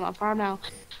pretty much even on farm now.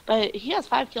 But he has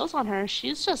 5 kills on her.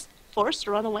 She's just forced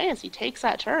to run away as he takes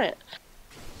that turret.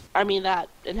 I mean, that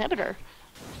inhibitor.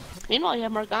 Meanwhile, you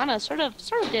have Morgana sort of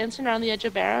dancing around the edge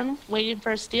of Baron, waiting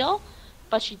for a steal,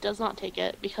 but she does not take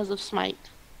it because of Smite.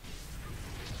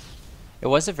 It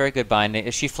was a very good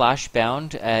bind. She flash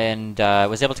bound and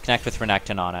was able to connect with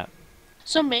Renekton on it.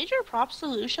 So major props to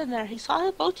Lucian there. He saw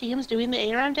both teams doing the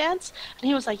ARAM dance, and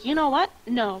he was like, you know what?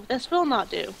 No, this will not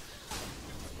do.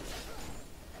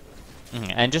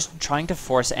 And just trying to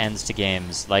force ends to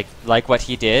games, like what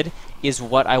he did, is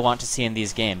what I want to see in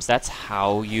these games. That's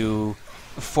how you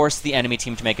force the enemy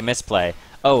team to make a misplay.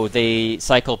 Oh, they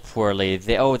cycle poorly.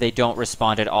 They don't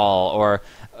respond at all. Or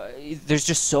there's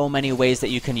just so many ways that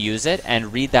you can use it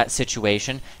and read that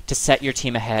situation to set your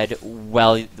team ahead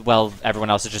while everyone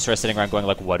else is just sort of sitting around going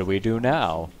like, what do we do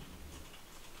now?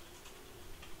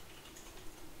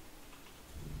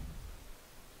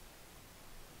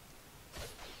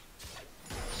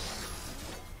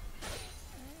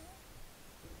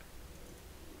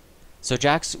 So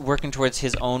Jack's working towards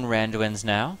his own Randuins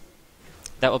now.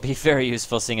 That will be very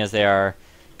useful, seeing as they are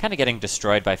kind of getting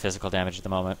destroyed by physical damage at the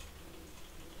moment.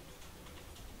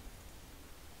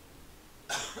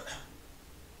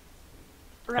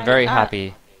 Right, I'm very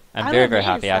happy. I'm very, very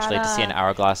happy, amazed actually, that, to see an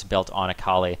Hourglass built on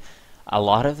Akali. A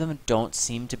lot of them don't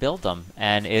seem to build them,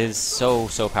 and it is so,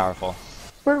 so powerful.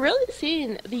 We're really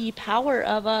seeing the power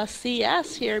of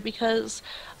CS here, because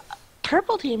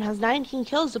Purple Team has 19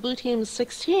 kills, the Blue Team's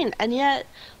 16, and yet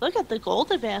look at the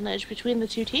gold advantage between the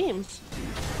two teams.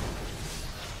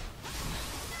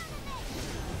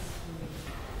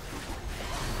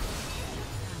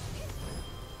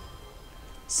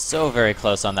 So very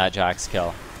close on that Jax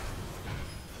kill.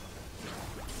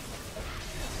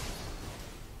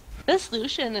 This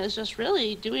Lucian is just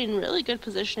really doing really good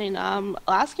positioning.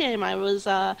 Last game I was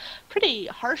pretty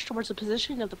harsh towards the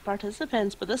positioning of the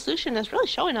participants, but this Lucian is really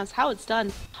showing us how it's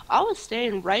done. Always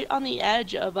staying right on the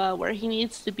edge of where he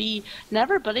needs to be,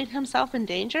 never putting himself in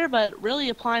danger, but really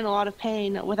applying a lot of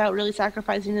pain without really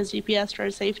sacrificing his DPS for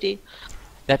his safety.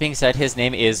 That being said, his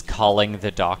name is Calling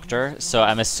the Doctor, so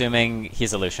I'm assuming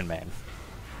he's a Lucian main.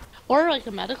 Or like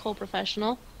a medical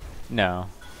professional. No.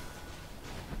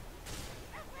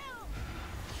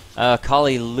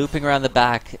 Kali looping around the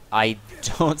back. I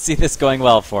don't see this going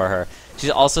well for her. She's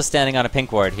also standing on a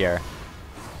pink ward here.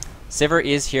 Sivir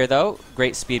is here, though.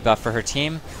 Great speed buff for her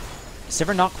team.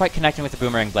 Sivir not quite connecting with the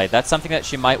Boomerang Blade. That's something that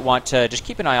she might want to just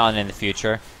keep an eye on in the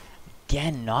future.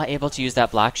 Again, not able to use that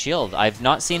Black Shield. I've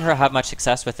not seen her have much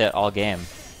success with it all game.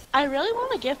 I really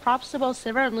want to give props to both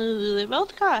Sivir and Lulu. They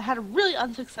both had a really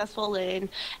unsuccessful lane,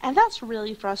 and that's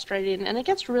really frustrating, and it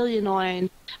gets really annoying.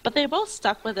 But they both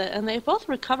stuck with it, and they both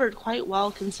recovered quite well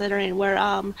considering where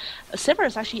Sivir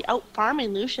is actually out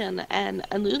farming Lucian, and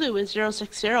Lulu is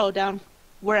 0-6-0 down,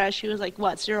 whereas she was like,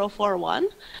 what, 0-4-1?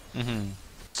 Mm-hmm.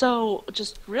 So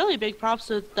just really big props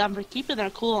to them for keeping their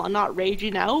cool and not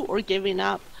raging out or giving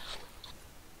up.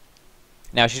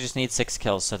 Now she just needs 6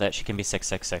 kills so that she can be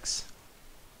 6-6-6.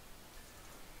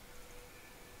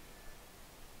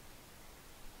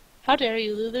 How dare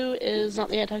you, Lulu is not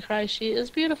the Antichrist, she is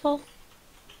beautiful.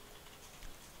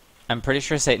 I'm pretty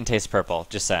sure Satan tastes purple,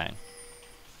 just saying.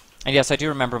 And yes, I do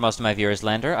remember most of my viewers,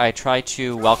 Lander. I try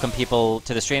to welcome people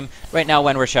to the stream. Right now,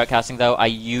 when we're shoutcasting, though, I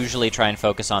usually try and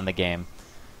focus on the game.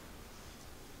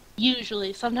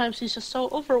 Usually. Sometimes he's just so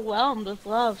overwhelmed with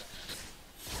love.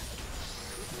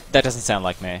 That doesn't sound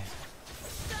like me.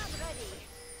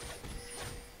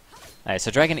 Alright,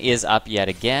 so Dragon is up yet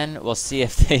again. We'll see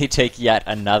if they take yet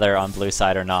another on blue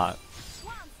side or not.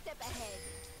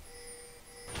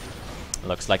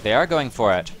 Looks like they are going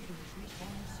for it.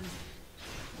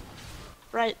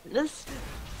 Right, this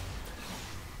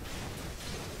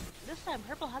time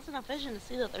Purple has enough vision to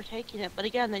see that they're taking it, but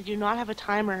again, they do not have a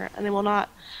timer, and they will not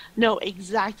know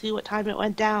exactly what time it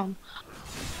went down.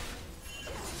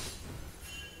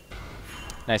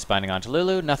 Nice binding onto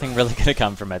Lulu. Nothing really going to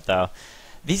come from it, though.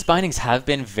 These bindings have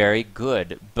been very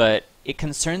good, but it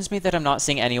concerns me that I'm not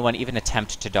seeing anyone even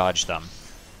attempt to dodge them.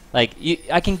 Like,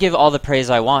 I can give all the praise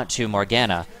I want to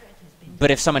Morgana,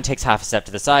 but if someone takes half a step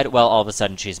to the side, well, all of a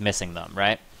sudden she's missing them,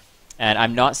 right? And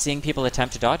I'm not seeing people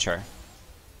attempt to dodge her.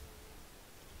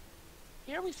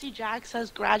 Here we see Jax has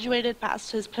graduated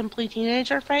past his pimply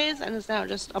teenager phase and is now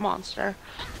just a monster.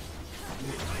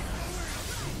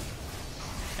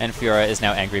 And Fiora is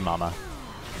now Angry Mama.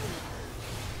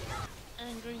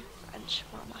 Angry French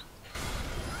mama.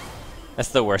 That's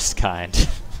the worst kind.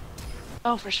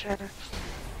 Oh, for sure.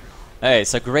 Alright,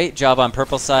 so great job on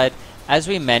purple side. As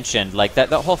we mentioned, like that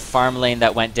whole farm lane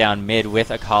that went down mid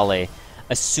with Akali,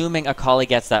 assuming Akali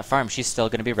gets that farm, she's still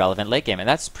going to be relevant late game. And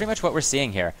that's pretty much what we're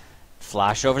seeing here.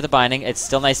 Flash over the binding. It's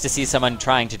still nice to see someone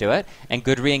trying to do it. And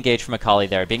good re-engage from Akali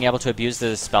there. Being able to abuse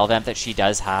the spell vamp that she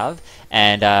does have.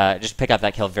 And just pick up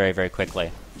that kill very, very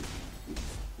quickly.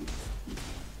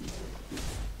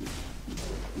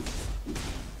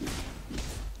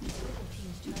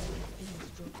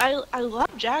 I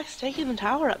love Jax taking the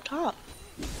tower up top.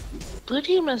 Blue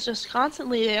team is just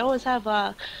constantly, they always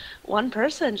have one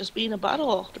person just being a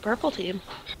buttle, the purple team.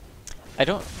 I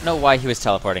don't know why he was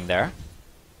teleporting there.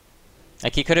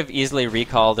 Like, he could have easily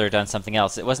recalled or done something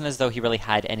else. It wasn't as though he really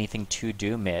had anything to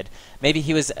do mid. Maybe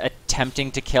he was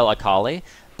attempting to kill Akali,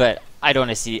 but I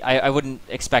don't see. I wouldn't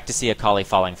expect to see Akali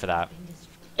falling for that.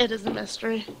 It is a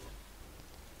mystery.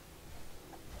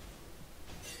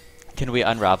 Can we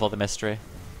unravel the mystery?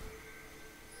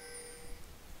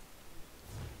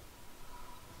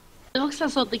 It looks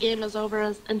as though the game is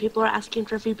over and people are asking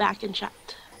for feedback in chat.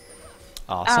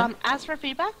 Awesome. As for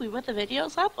feedback, we put the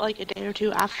videos up like a day or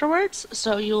two afterwards,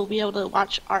 so you'll be able to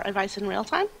watch our advice in real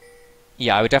time.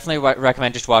 Yeah, I would definitely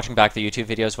recommend just watching back the YouTube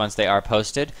videos once they are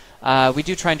posted. We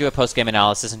do try and do a post-game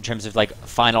analysis in terms of like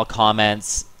final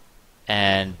comments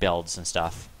and builds and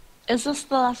stuff. Is this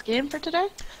the last game for today?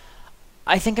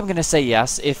 I think I'm going to say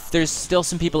yes. If there's still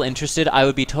some people interested, I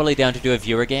would be totally down to do a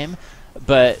viewer game,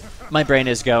 but my brain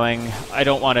is going. I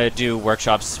don't want to do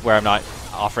workshops where I'm not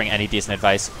offering any decent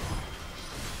advice.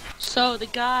 So the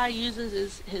guy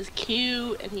uses his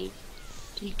Q and he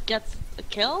gets a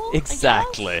kill?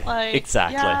 Exactly.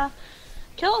 Exactly. Yeah,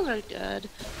 kills are good.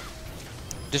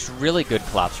 Just really good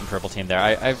collapse from Purple Team there.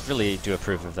 I really do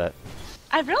approve of that.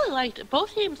 I've really liked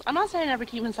both teams. I'm not saying every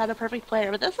team has had a perfect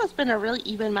player, but this has been a really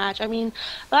even match. I mean,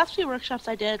 the last few workshops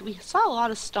I did, we saw a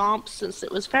lot of stomps since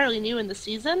it was fairly new in the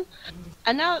season.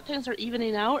 And now that things are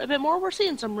evening out a bit more, we're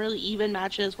seeing some really even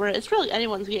matches where it's really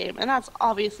anyone's game. And that's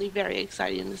obviously very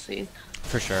exciting to see.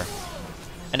 For sure.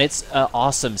 And it's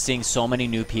awesome seeing so many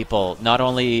new people not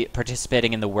only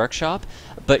participating in the workshop,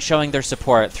 but showing their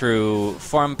support through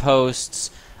forum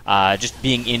posts, just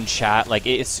being in chat. Like,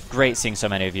 it's great seeing so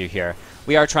many of you here.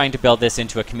 We are trying to build this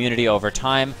into a community over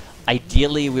time.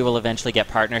 Ideally, we will eventually get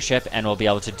partnership and we'll be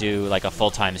able to do like a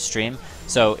full-time stream.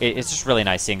 So it's just really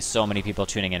nice seeing so many people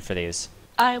tuning in for these.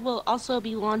 I will also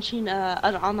be launching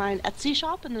an online Etsy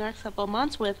shop in the next couple of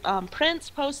months with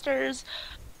prints, posters,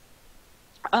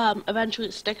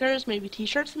 eventually stickers, maybe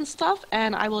t-shirts and stuff,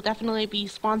 and I will definitely be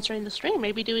sponsoring the stream,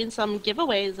 maybe doing some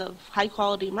giveaways of high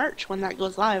quality merch when that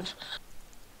goes live.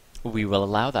 We will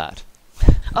allow that.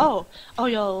 Oh,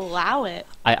 you'll allow it.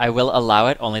 I will allow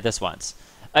it only this once.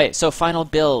 Okay, so final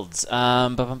builds.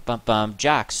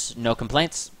 Jax, no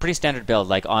complaints. Pretty standard build.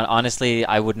 Like honestly,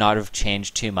 I would not have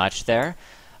changed too much there.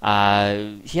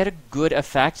 He had a good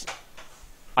effect.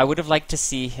 I would have liked to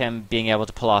see him being able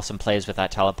to pull off some plays with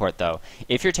that teleport, though.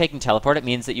 If you're taking teleport, it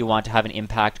means that you want to have an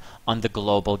impact on the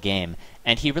global game.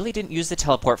 And he really didn't use the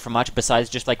teleport for much besides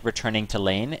just like returning to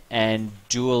lane and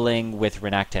dueling with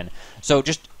Renekton. So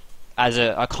just as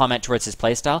a comment towards his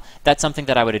playstyle, that's something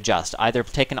that I would adjust. Either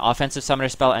take an offensive summoner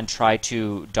spell and try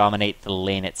to dominate the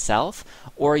lane itself,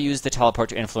 or use the teleport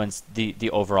to influence the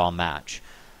overall match.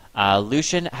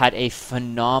 Lucian had a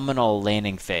phenomenal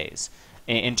laning phase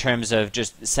in terms of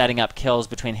just setting up kills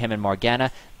between him and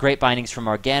Morgana. Great bindings from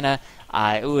Morgana.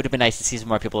 It would have been nice to see some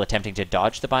more people attempting to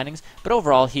dodge the bindings, but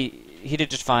overall he did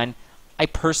just fine. I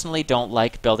personally don't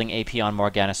like building AP on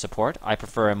Morgana support. I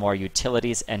prefer a more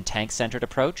utilities and tank-centered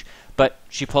approach, but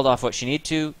she pulled off what she needed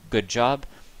to. Good job.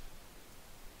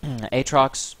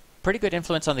 Aatrox, pretty good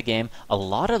influence on the game. A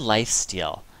lot of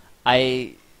lifesteal.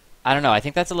 I don't know. I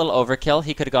think that's a little overkill.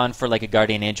 He could have gone for like a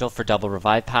Guardian Angel for double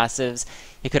revive passives.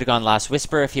 He could have gone Last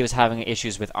Whisper if he was having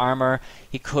issues with armor.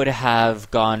 He could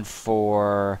have gone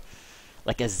for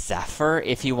like a Zephyr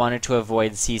if he wanted to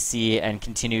avoid CC and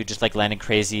continue just like landing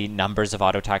crazy numbers of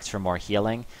auto attacks for more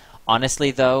healing.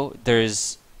 Honestly, though,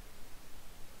 there's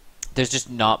just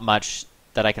not much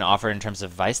that I can offer in terms of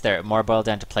advice there. More boiled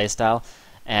down to playstyle,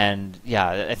 and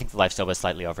yeah, I think the lifesteal was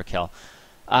slightly overkill.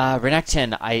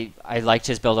 Renekton, I liked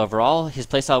his build overall. His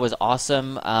playstyle was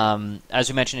awesome. As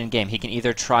we mentioned in game, he can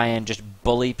either try and just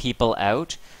bully people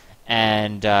out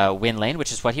and win lane,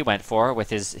 which is what he went for with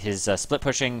his split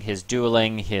pushing, his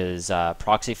dueling, his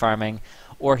proxy farming,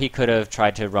 or he could have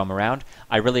tried to roam around.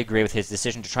 I really agree with his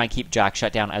decision to try and keep Jack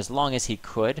shut down as long as he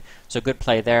could. So good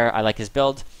play there. I like his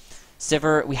build.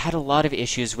 Sivir, we had a lot of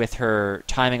issues with her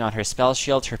timing on her spell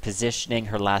shield, her positioning,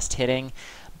 her last hitting.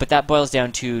 But that boils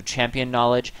down to champion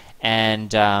knowledge,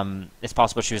 and it's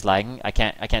possible she was lagging. I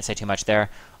can't say too much there.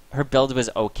 Her build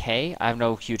was okay. I have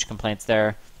no huge complaints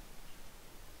there.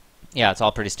 Yeah, it's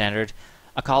all pretty standard.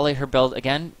 Akali, her build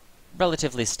again,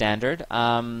 relatively standard.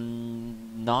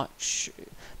 Not sure.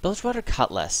 Bilgewater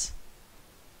Cutlass.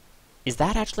 Is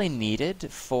that actually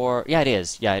needed for? Yeah, it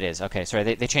is. Yeah, it is. Okay, sorry,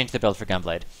 they changed the build for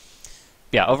Gunblade.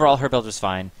 Yeah, overall her build was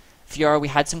fine. Fiora, we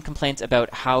had some complaints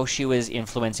about how she was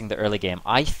influencing the early game.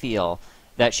 I feel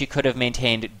that she could have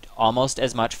maintained almost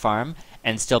as much farm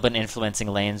and still been influencing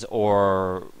lanes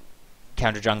or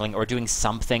counter jungling or doing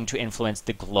something to influence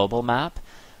the global map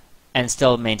and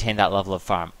still maintain that level of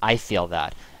farm. I feel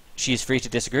that. She's free to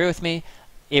disagree with me.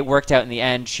 It worked out in the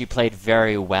end. She played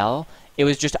very well. It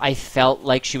was just I felt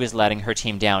like she was letting her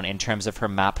team down in terms of her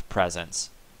map presence.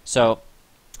 So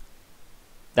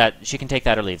that she can take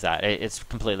that or leave that. It's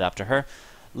completely up to her.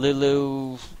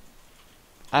 Lulu,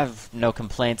 I have no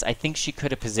complaints. I think she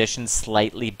could have positioned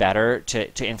slightly better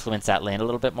to influence that lane a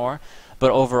little bit more.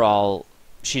 But overall,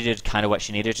 she did kind of what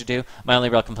she needed to do. My only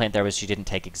real complaint there was she didn't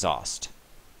take exhaust.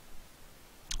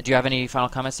 Do you have any final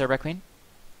comments there, Red Queen?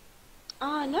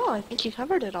 No, I think you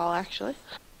covered it all, actually.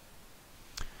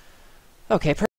 Okay,